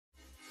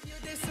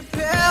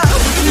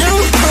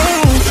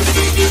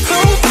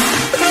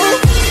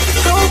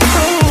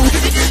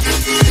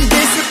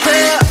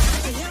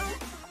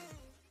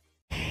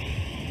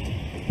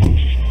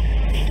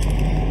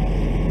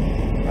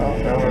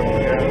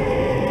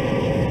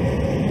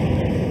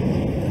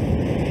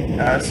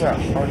Yeah, it's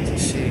not hard to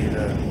see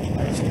the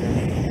ice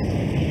cream.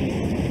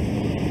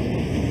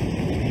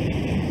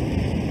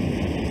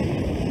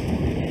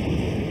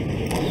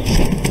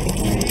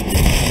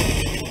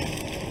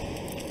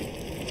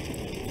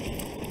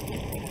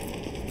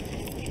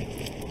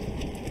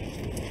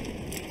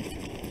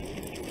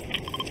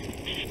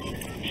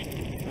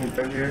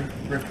 Right here,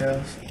 brick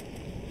house.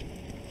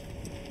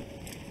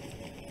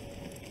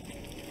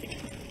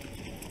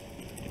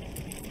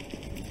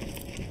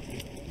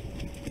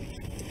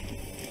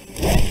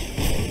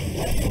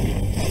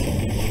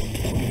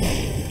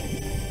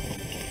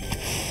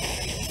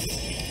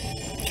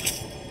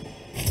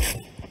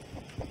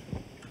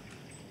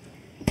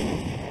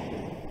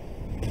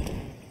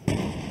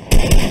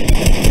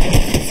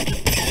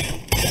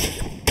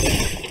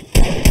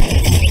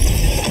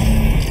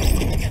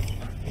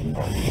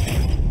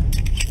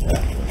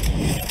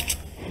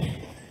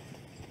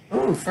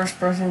 Ooh, first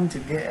person to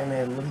get an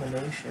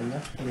elimination.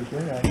 That's pretty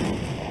good, actually.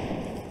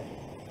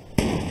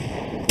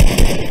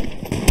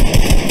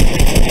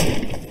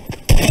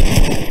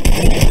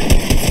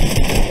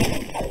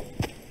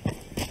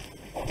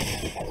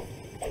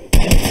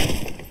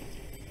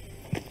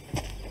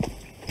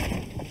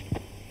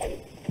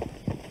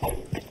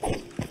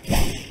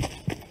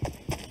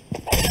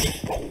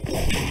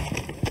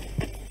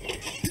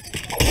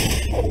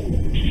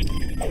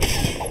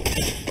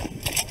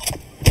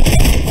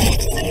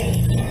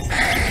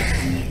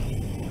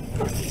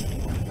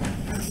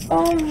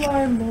 Oh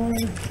my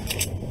lord.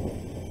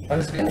 I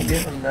was gonna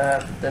give him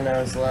that, but then I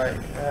was like,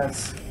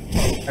 that's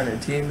kind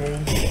of teaming.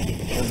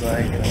 I was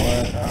like, you know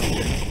what?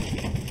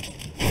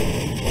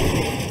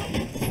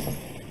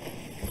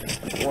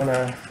 I don't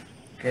wanna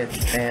get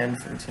banned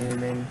for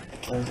teaming.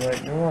 I was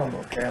like, no, I'm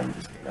okay. I'm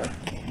just gonna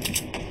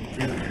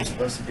do what you're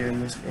supposed to do in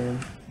this game.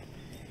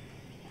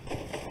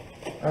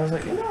 I was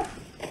like, you know,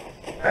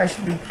 I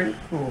should be pretty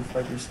cool if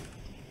I just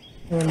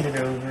hand it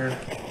over.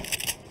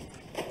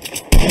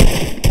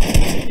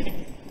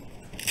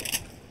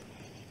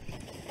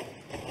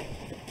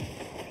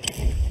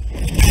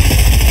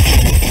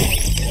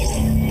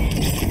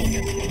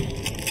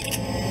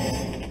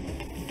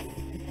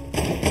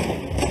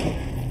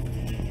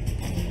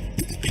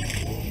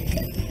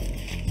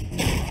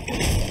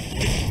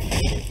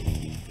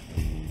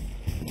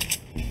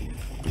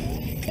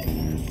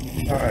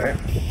 Alright.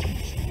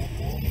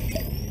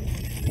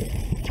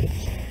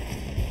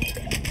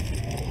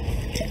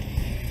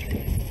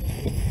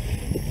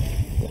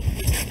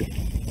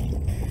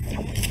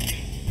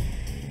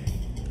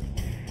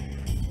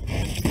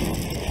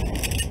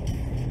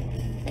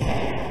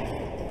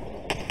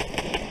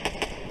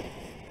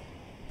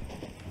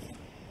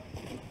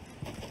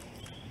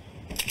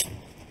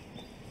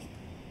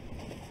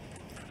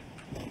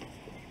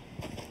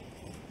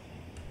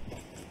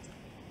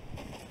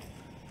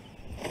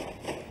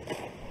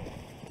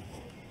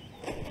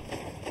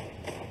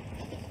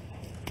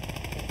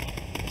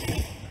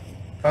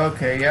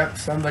 Okay, yep,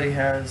 somebody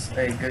has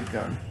a good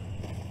gun.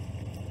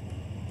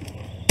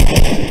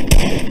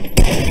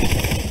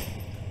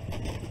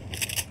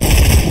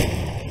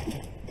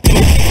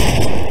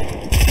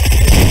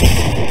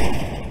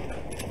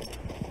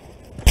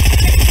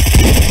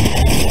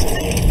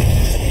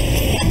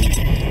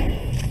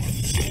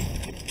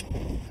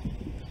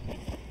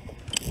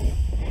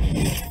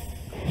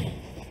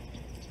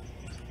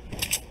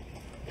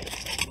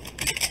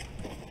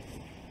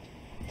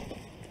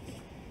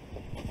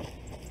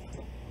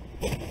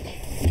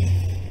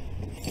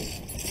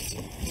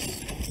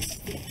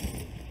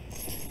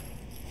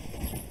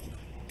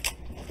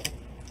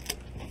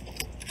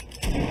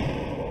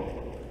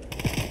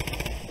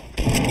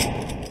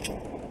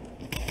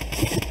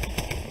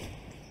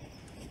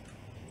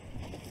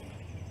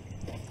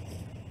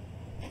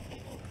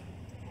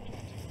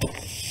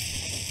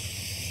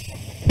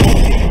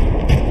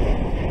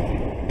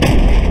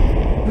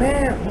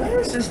 Man, where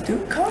is this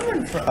dude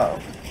coming from?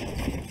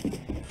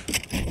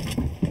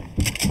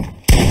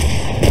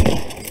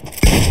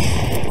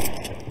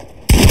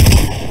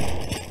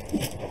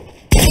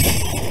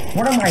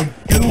 What am I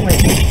doing?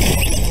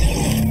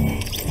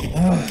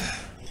 Ugh.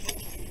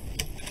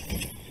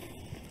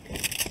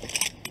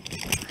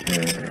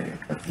 Okay,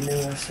 got the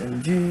new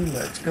SMG,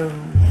 let's go.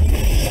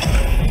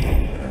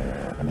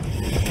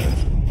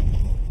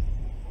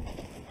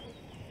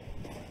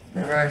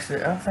 Never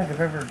actually, I don't think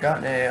I've ever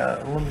gotten a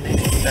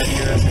elimination with that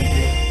new SMG.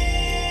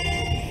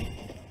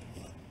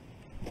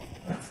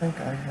 I think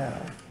I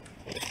have.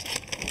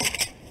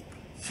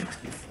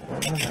 64,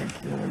 what am I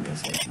doing?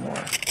 This is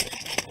more.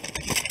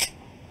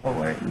 Oh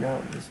wait,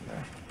 no, this is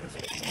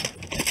actually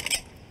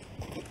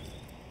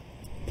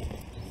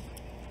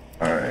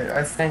alright,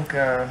 I think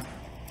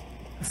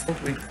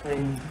we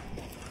cleaned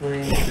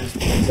this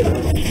place up.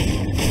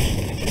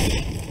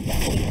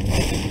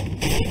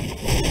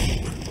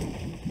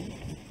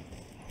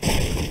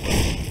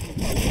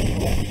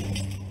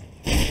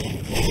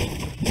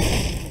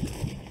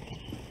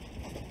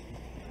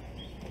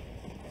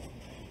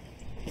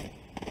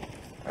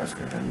 Let's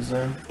go down the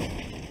zone.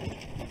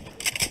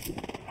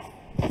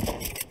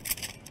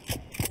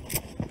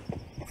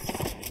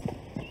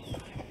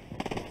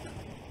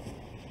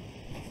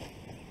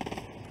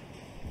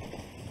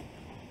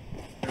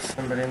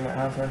 somebody in the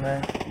house, I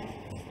think.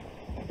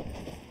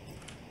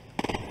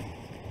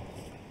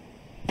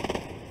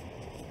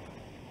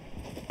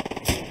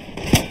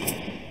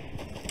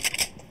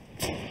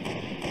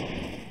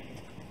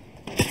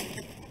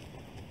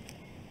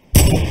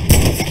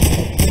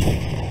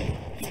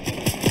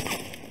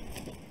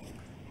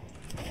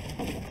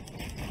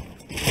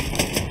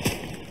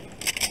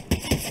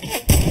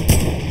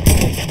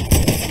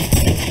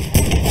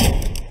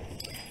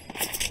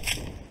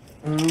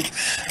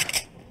 Oops.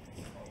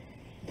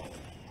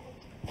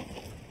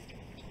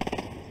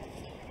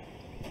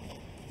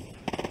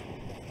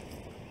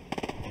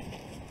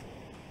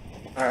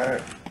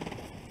 Alright.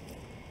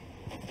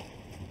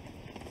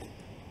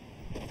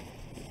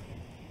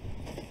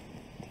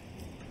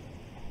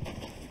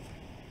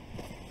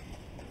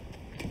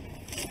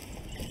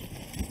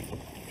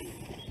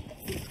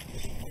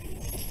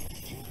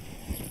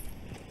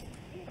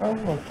 Oh,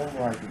 look,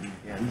 I'm lagging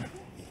again.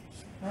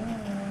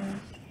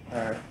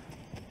 Alright.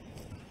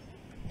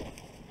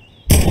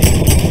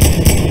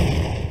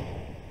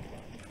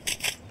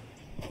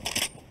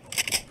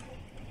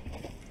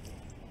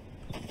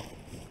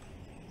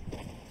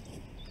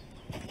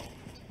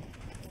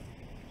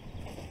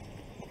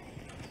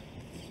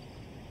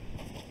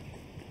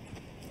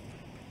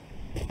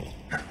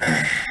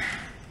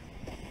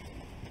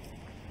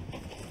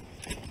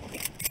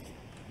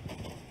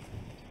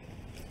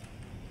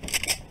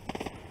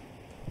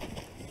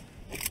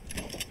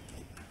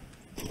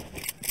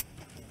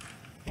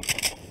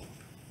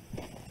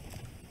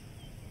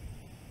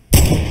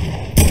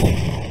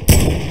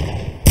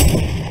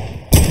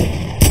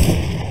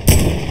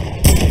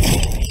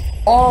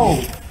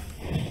 Oh!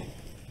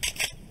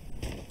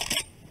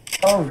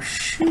 Oh,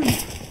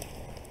 shoot!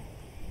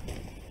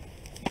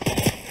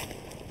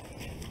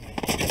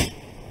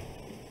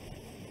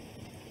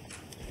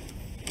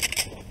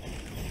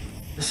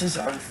 This is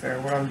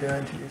unfair what I'm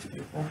doing to these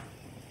people.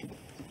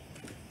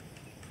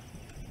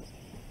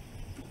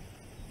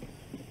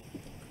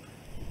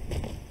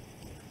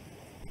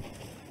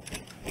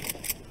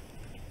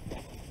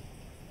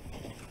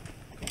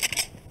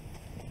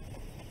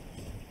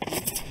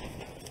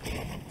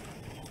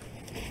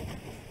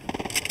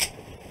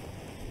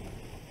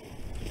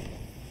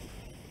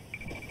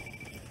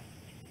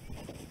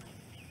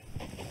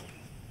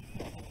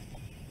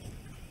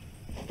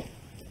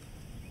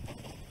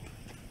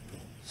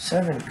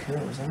 Seven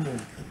kills, I'm doing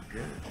pretty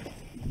good.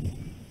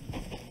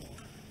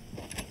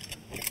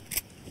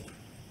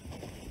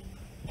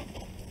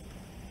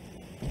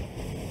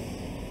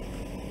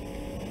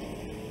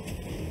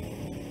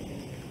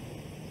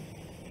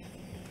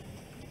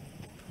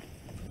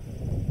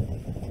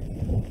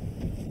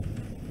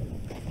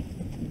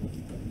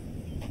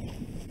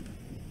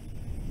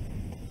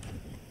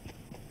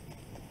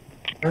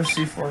 There's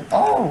C4.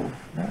 Oh,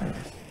 nice.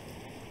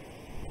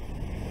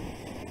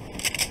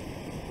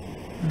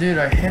 Dude,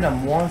 I hit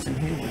him once and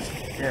he was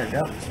dead.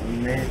 That was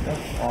amazing. That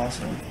was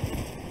awesome.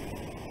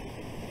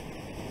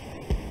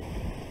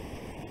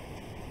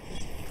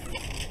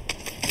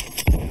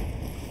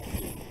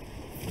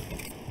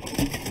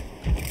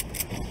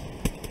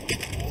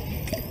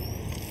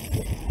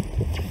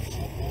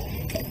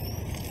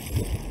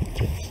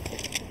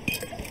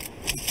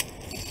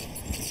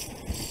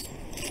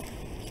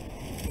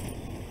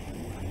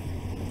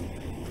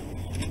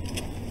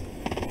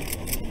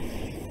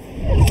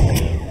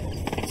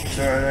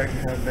 Sorry, I can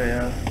have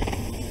a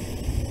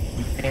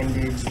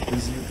bandage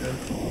bazooka.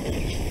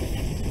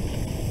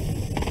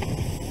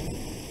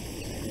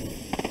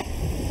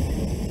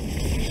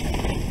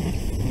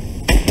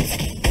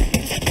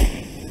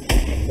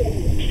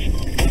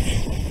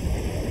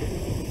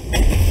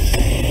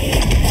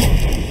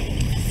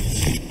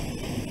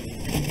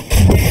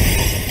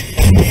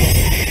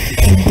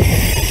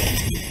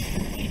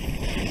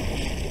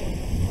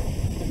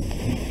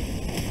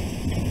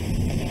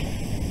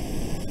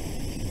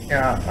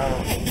 Yeah,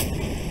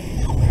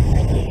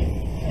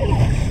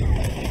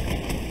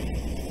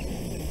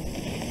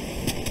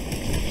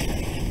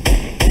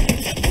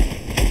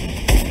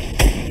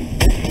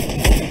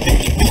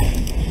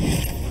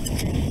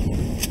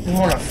 you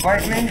wanna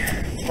fight me?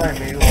 Fight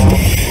me, you want.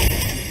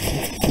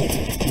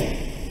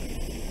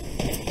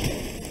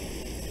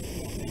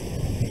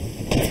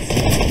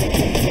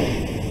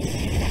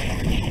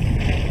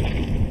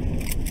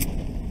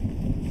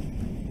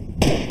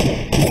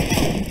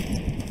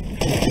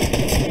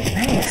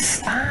 Hey,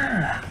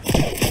 stop!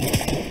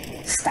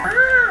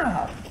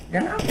 Stop!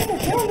 You're not gonna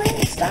kill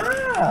me,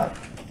 stop!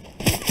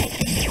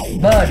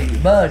 Buddy.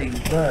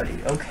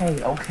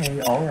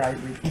 Okay, alright,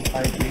 we can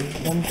fight.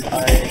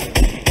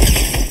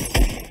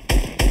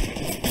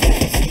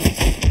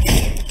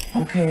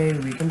 Okay,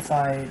 we can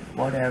fight,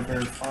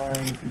 whatever, fine,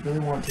 if you really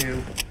want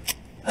to.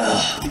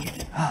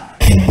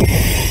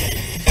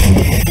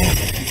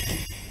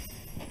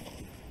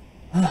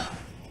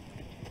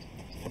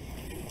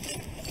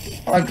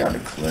 I gotta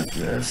clip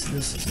this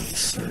is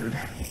absurd.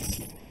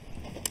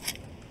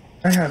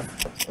 I have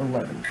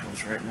 11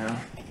 kills right now.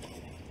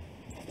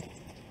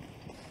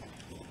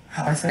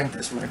 I think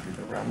this might be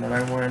the run that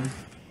I win.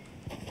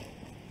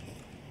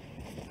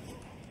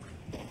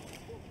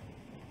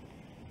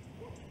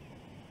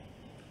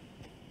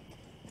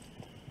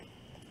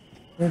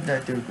 Where'd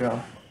that dude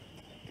go?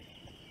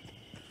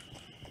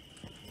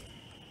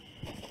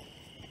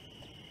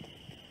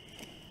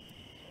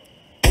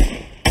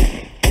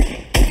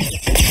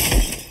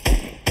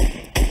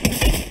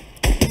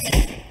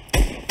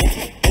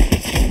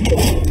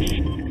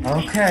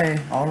 Okay,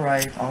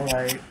 alright,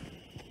 alright.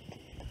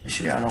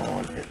 Shit, I don't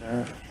want to hit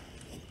that.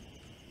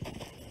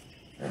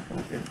 That's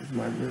gonna get this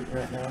my loot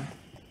right now.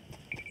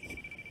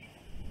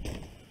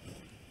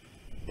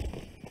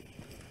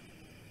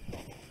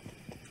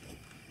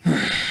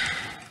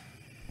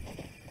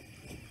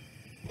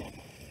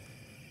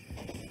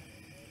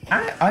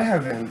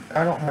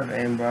 I don't have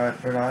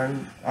aimbot, but why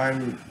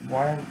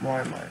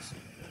am I so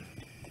good?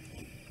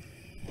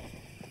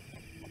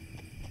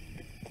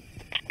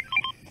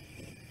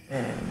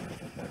 And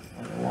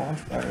on the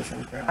launch pad or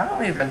some crap. I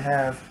don't even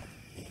have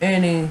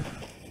any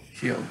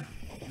shield.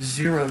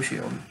 Zero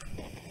shield.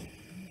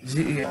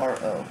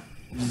 Z-E-R-O.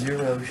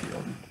 Zero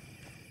shield.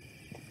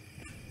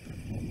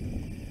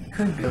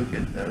 Could go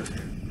get those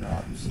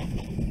jobs.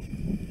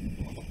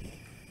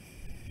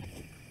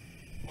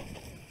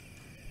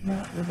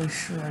 Not really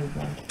sure I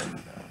want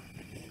them though.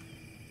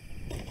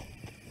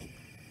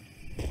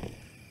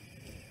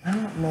 I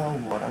don't know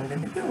what I'm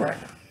gonna do right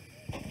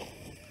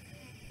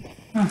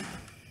now.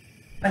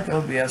 I think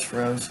OBS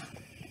froze.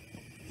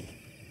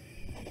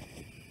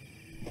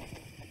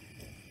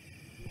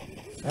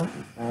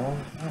 Something wrong.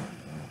 I don't know.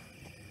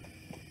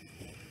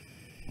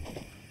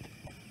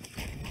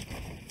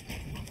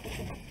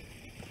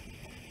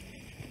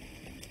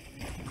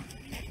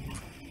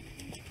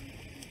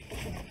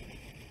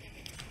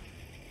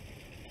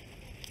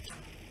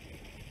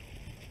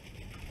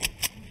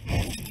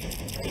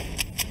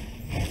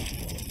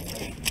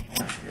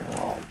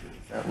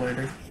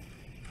 Later.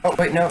 Oh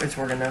wait, no, it's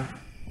working now.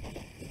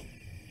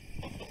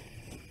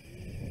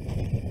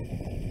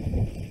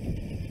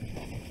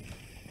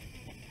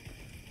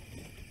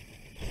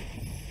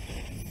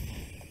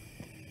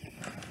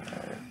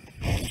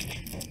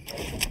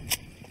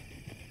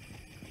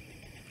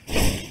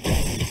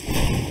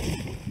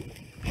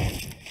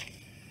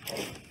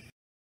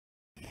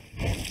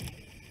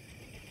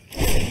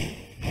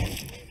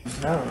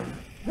 Zone.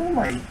 What am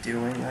I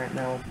doing right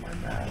now with my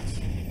maps?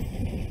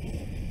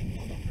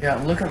 Yeah,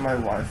 look at my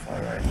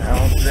Wi-Fi right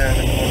now. It's there in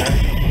the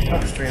corner.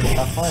 Upstream,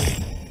 top fine.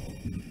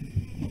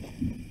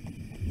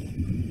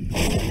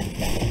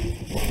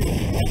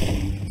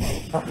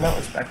 Oh, no,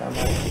 it's back on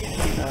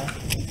now.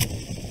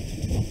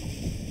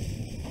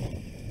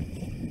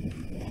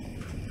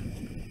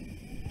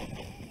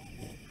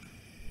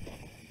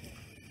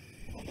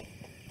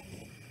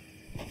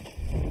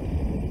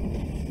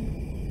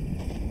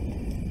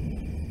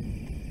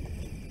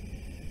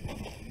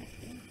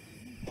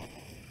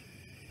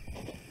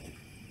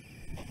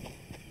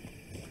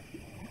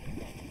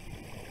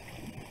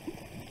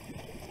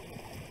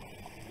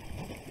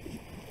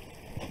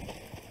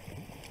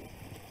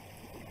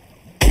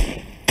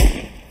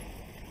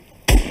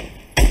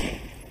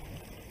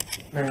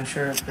 Making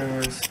sure if there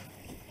was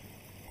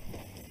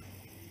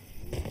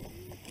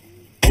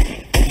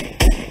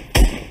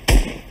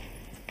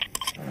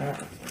alright,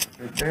 looks like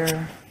good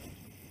there.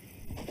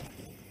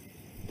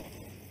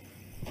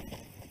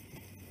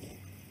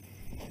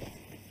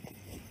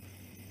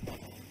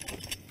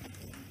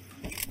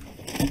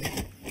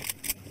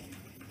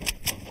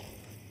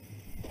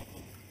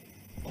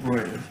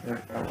 Wait a sec,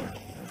 oh wait,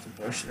 that's a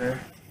bush there.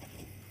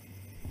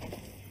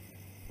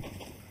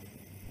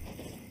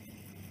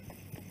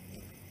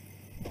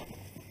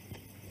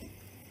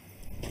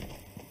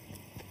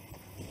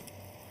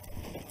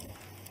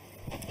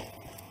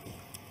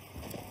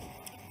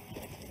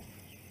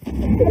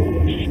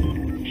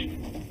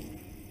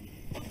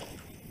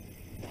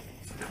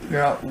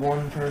 Got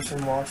one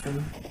person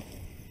watching.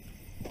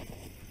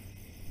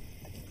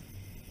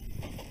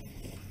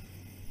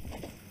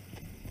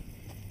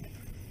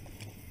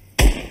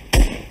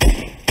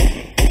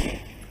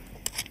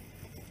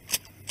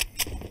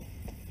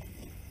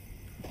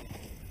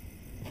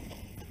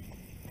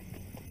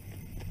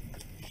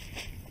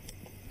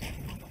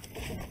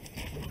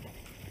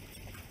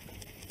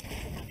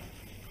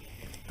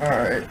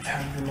 Alright,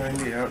 time to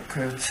remind me out,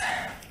 cause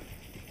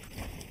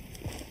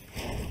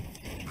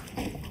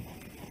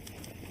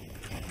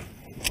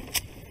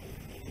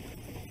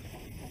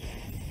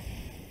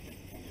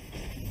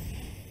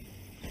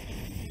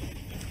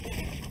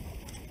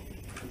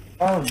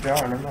oh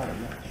darn, I'm out of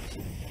maps.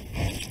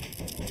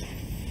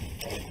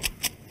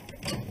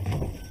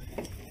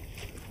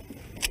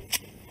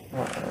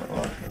 Uh-oh,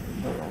 I can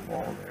put a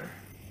wall there.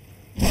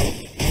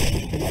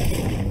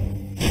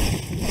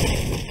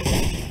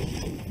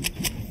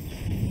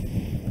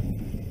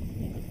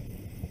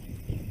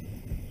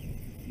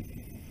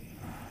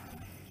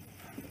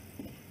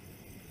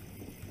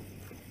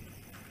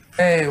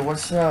 Hey,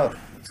 what's up?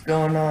 What's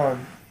going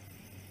on?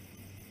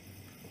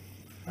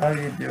 How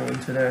you doing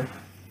today?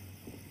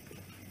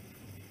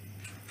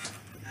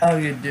 How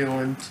you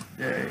doing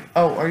today?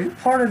 Oh, are you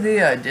part of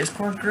the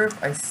Discord group?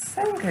 I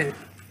think it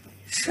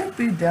should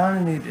be down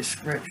in the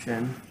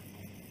description.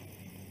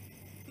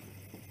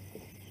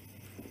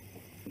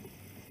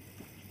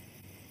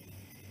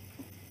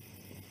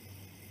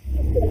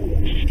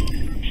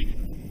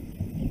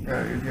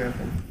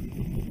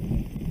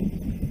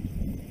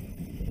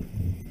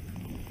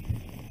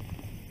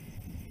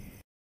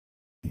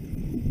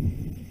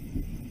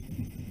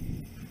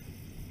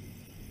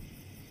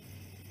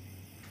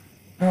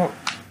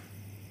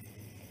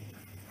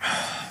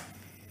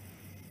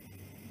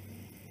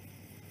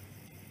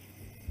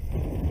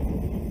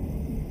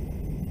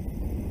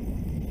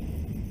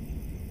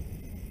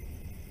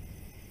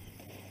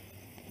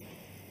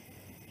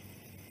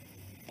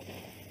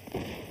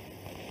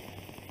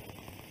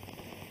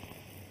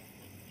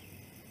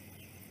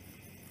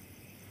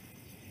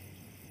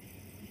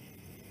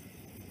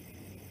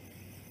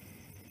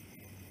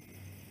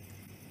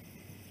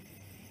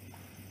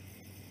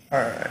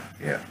 Alright,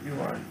 yeah, you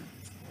won.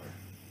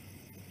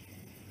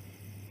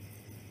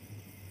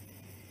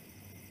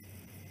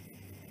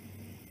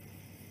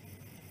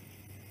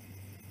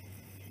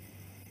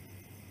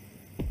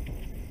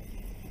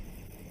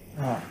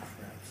 Oh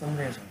crap,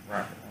 somebody has a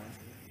rocket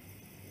launcher.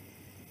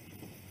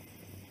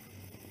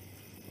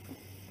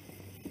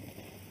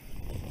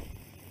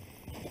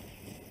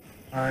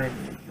 I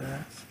need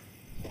that.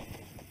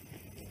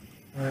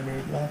 I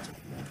need lots of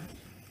that.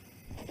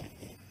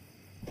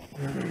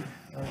 I need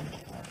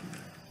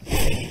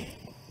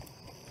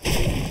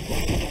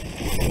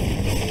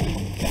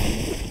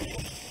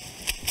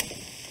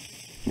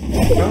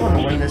if I want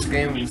to win this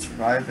game and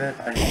survive it,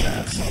 I need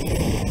that.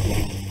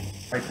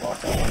 Like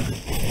lots of one.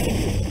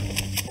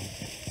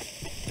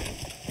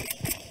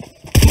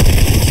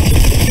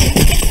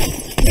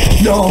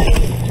 No!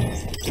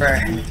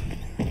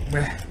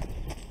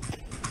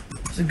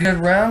 It's a good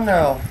round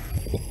though.